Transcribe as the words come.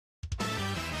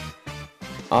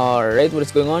Alright, what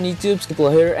is going on YouTube?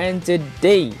 Skiplah here, and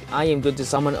today I am going to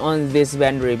summon on this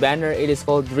Bandori banner. It is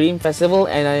called Dream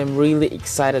Festival, and I am really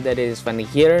excited that it is finally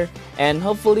here. And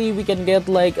hopefully we can get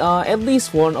like at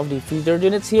least one of the featured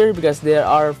units here, because there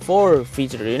are 4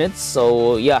 featured units.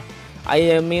 So yeah,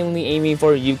 I am mainly aiming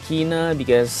for Yukina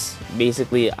because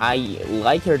basically I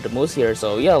like her the most here.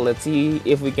 So yeah, let's see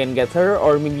if we can get her,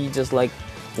 or maybe just like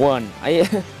one.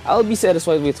 I'll be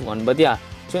satisfied with one, but yeah.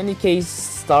 20k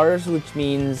stars, which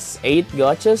means 8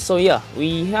 gachas, so yeah,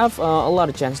 we have a lot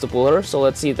of chance to pull her. So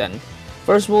let's see then.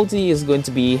 First multi is going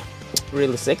to be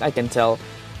really sick, I can tell.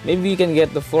 Maybe we can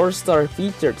get the 4-star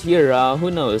featured here,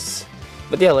 who knows.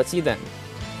 But yeah, let's see then.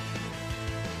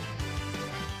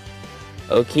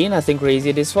 Okay, nothing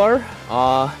crazy this far.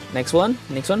 Next one,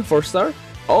 4-star.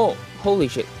 Oh, holy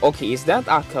shit. Okay, is that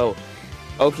Akko?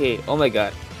 Okay, oh my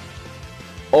god.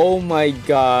 Oh my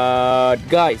god,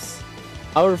 guys.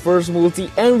 Our first multi,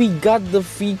 and we got the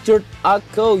featured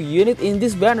Akko unit in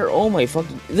this banner. Oh my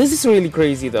fucking, this is really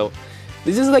crazy though.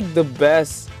 This is like the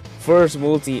best first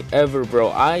multi ever,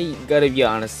 bro. I gotta be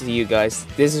honest to you guys,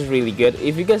 this is really good.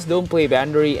 If you guys don't play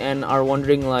Bandori and are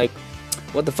wondering like,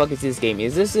 what the fuck is this game,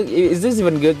 is this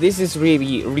even good, this is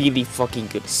really fucking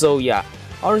good. So yeah,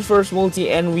 our first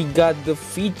multi, and we got the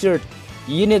featured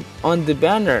unit on the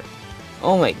banner.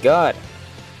 Oh my god,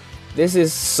 this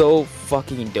is so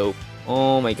fucking dope.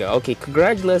 Oh my god. Okay,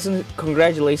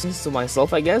 congratulations to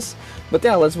myself, I guess. But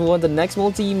yeah, let's move on to the next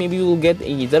multi. Maybe we'll get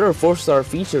another 4-star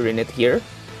feature in it here.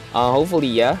 Hopefully,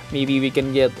 yeah. Maybe we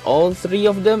can get all 3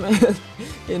 of them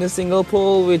in a single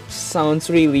pull, which sounds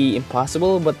really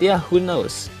impossible, but yeah, who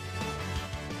knows.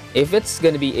 If it's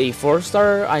gonna be a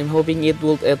 4-star, I'm hoping it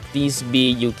will at least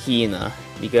be Yukina,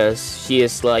 because she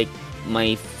is like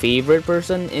my favorite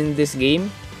person in this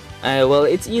game. Well,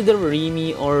 it's either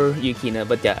Rimi or Yukina,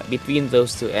 but yeah, between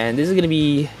those two. And this is gonna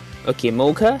be, okay,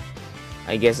 Mocha.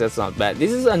 I guess that's not bad.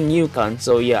 This is a new con,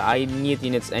 so yeah, I need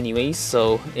units anyways,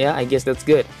 so yeah, I guess that's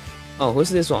good. Oh, who's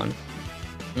this one?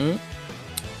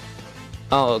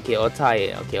 Oh, okay,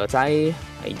 Otai. Okay, Otai.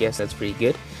 I guess that's pretty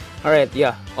good. Alright,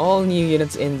 yeah, all new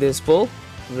units in this pull.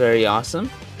 Very awesome.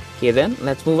 Okay then,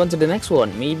 let's move on to the next one.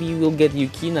 Maybe we'll get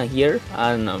Yukina here.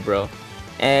 I don't know, bro.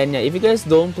 And if you guys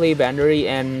don't play Bandori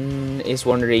and is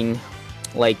wondering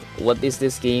like what is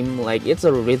this game, like it's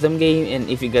a rhythm game, and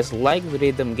if you guys like the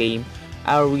rhythm game,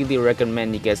 I really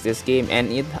recommend you guys this game.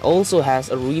 And it also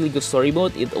has a really good story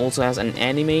mode, it also has an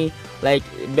anime, like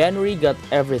Bandori got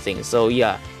everything. So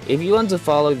yeah, if you want to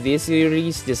follow this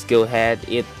series, just go ahead,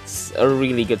 it's a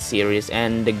really good series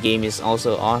and the game is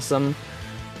also awesome.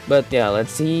 But yeah,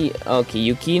 let's see.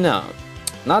 Okay, Yukina,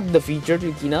 not the featured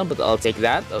Yukina, but I'll take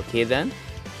that. Okay then.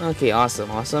 Okay,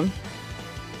 awesome.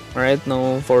 Alright,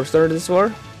 no 4-star this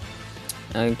war.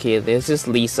 Okay, this is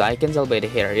Lisa. I can tell by the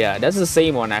hair. Yeah, that's the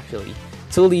same one actually.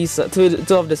 Two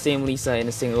of the same Lisa in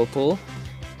a single pull.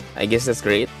 I guess that's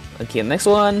great. Okay, next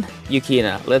one,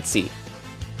 Yukina. Let's see.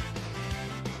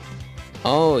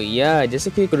 Oh yeah, just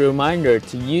a quick reminder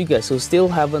to you guys who still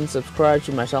haven't subscribed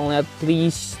to my channel yet,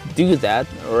 please do that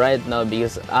right now,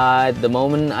 because at the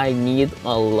moment I need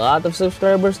a lot of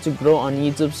subscribers to grow on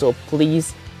YouTube. So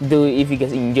please do. If you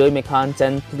guys enjoy my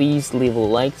content, please leave a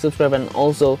like, subscribe, and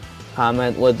also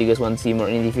comment what you guys want to see more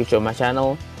in the future of my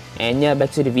channel. And yeah, back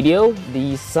to the video.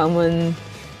 The summon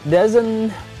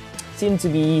doesn't seem to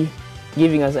be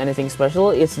giving us anything special,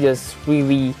 it's just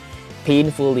really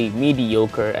painfully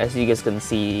mediocre, as you guys can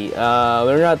see.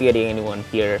 We're not getting anyone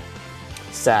here,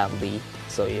 sadly.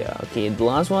 So yeah, okay, the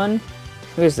last one,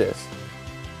 who is this?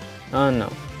 Oh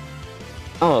no.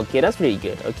 Oh, okay, that's pretty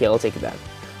good. Okay, I'll take that.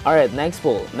 Alright, next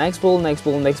pull,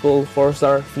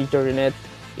 4-star feature in it.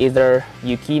 Either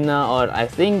Yukina or I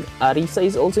think Arisa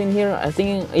is also in here. I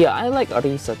think, yeah, I like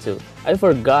Arisa too. I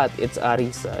forgot it's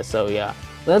Arisa. So yeah,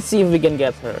 let's see if we can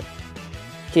get her.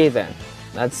 Okay then,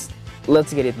 let's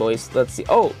get it, boys. Let's see.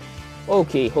 Oh,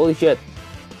 okay, holy shit.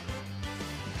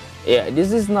 Yeah,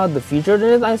 this is not the featured in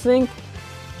it, I think.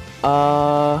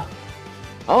 Oh,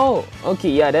 okay,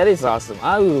 yeah, that is awesome.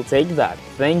 I will take that.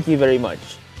 Thank you very much.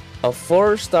 A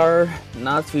 4-star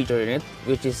not featured in it,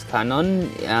 which is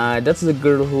Canon. That's the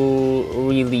girl who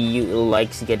really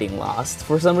likes getting lost.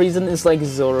 For some reason, it's like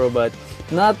Zoro, but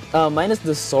not minus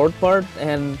the sword part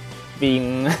and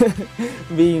being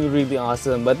being really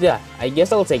awesome. But yeah, I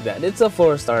guess I'll take that. It's a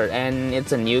 4-star and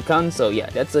it's a new con, so yeah,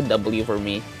 that's a W for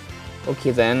me. Okay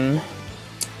then.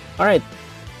 Alright,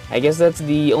 I guess that's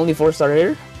the only 4-star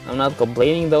here. I'm not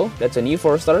complaining though. That's a new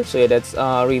 4-star, so yeah, that's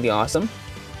really awesome.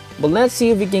 But let's see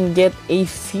if we can get a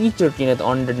featured unit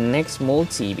on the next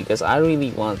multi, because I really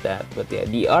want that. But yeah,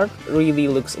 the art really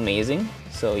looks amazing.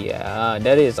 So yeah,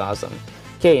 that is awesome.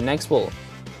 Okay, next pull.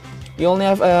 We only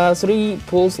have 3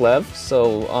 pulls left,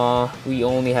 so we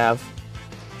only have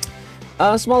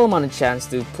a small amount of chance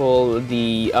to pull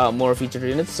the more featured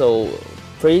units. So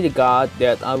pray to God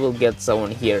that I will get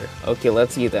someone here. Okay,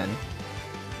 let's see then.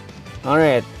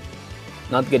 Alright,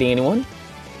 not getting anyone.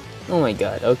 Oh my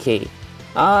god, okay.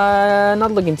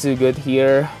 Not looking too good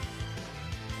here.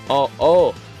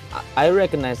 Oh, I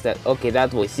recognize that. Okay,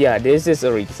 that voice. Yeah, this is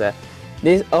Orisa.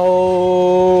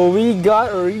 We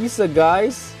got Orisa,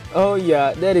 guys. Oh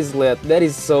yeah, that is lit. That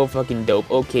is so fucking dope.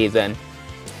 Okay then.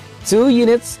 2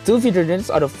 featured units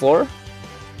out of 4.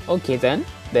 Okay then,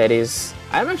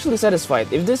 I'm actually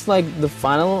satisfied. If this like the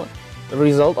final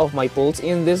result of my pulls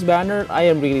in this banner, I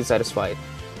am really satisfied.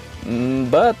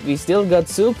 But we still got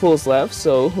 2 pulls left,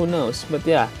 so who knows. But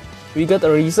yeah, we got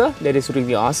Orisa. That is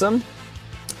really awesome.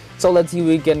 So let's see what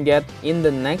we can get in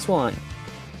the next one.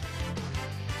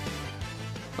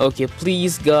 Okay,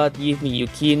 please God, give me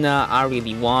Yukina. I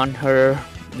really want her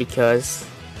because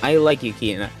I like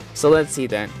Yukina. So let's see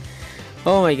then.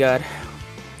 Oh my god.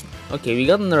 Okay, we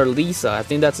got another Lisa. I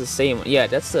think that's the same. Yeah,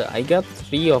 I got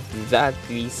 3 of that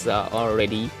Lisa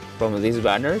already from this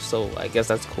banner, so I guess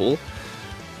that's cool.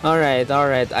 Alright.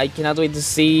 I cannot wait to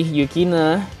see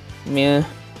Yukina. Meh.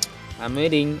 I'm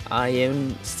waiting. I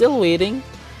am still waiting.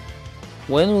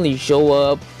 When will he show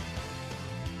up?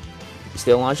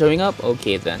 Still not showing up?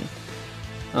 Okay then.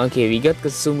 Okay, we got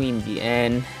Kasumi in the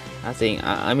end. I think,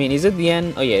 is it the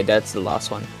end? Oh yeah, that's the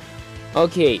last one.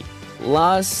 Okay,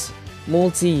 last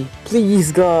multi.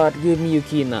 Please God, give me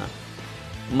Yukina.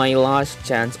 My last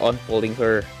chance on pulling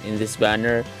her in this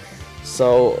banner.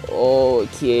 So,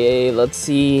 okay, let's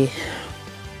see.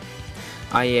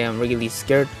 I am really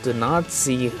scared to not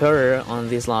see her on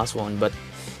this last one, but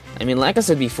like I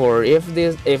said before, if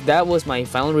that was my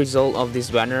final result of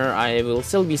this banner, I will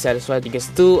still be satisfied because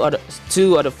 2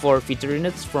 out of 4 feature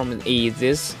units from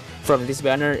this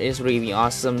banner is really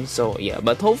awesome. So yeah,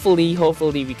 but hopefully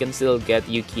we can still get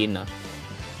Yukina.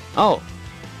 Oh,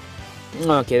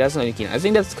 okay, that's not Yukina. I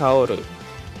think that's Kaoru.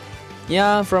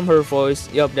 Yeah, from her voice.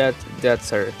 Yup, that's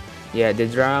her. Yeah, the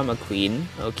drama queen.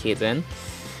 Okay then.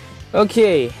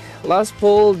 Okay, last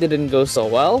pull didn't go so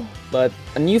well, but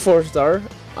a new 4-star.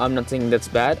 I'm not saying that's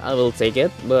bad. I will take it,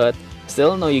 but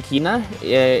still no Yukina.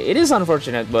 It is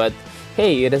unfortunate, but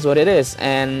hey, it is what it is.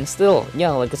 And still,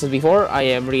 yeah, like I said before, I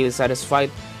am really satisfied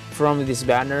from this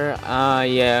banner. I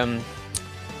am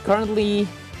currently,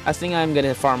 I think I'm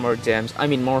gonna farm more gems.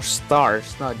 More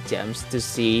stars, not gems, to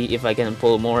see if I can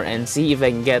pull more and see if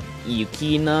I can get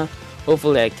Yukina.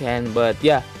 Hopefully I can, but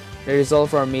yeah. That is all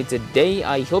from me today.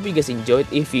 I hope you guys enjoyed.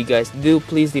 If you guys do,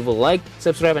 please leave a like,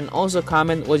 subscribe, and also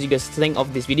comment what you guys think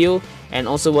of this video, and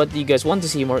also what you guys want to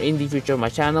see more in the future of my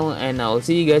channel. And I'll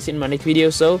see you guys in my next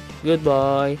video. So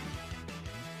goodbye.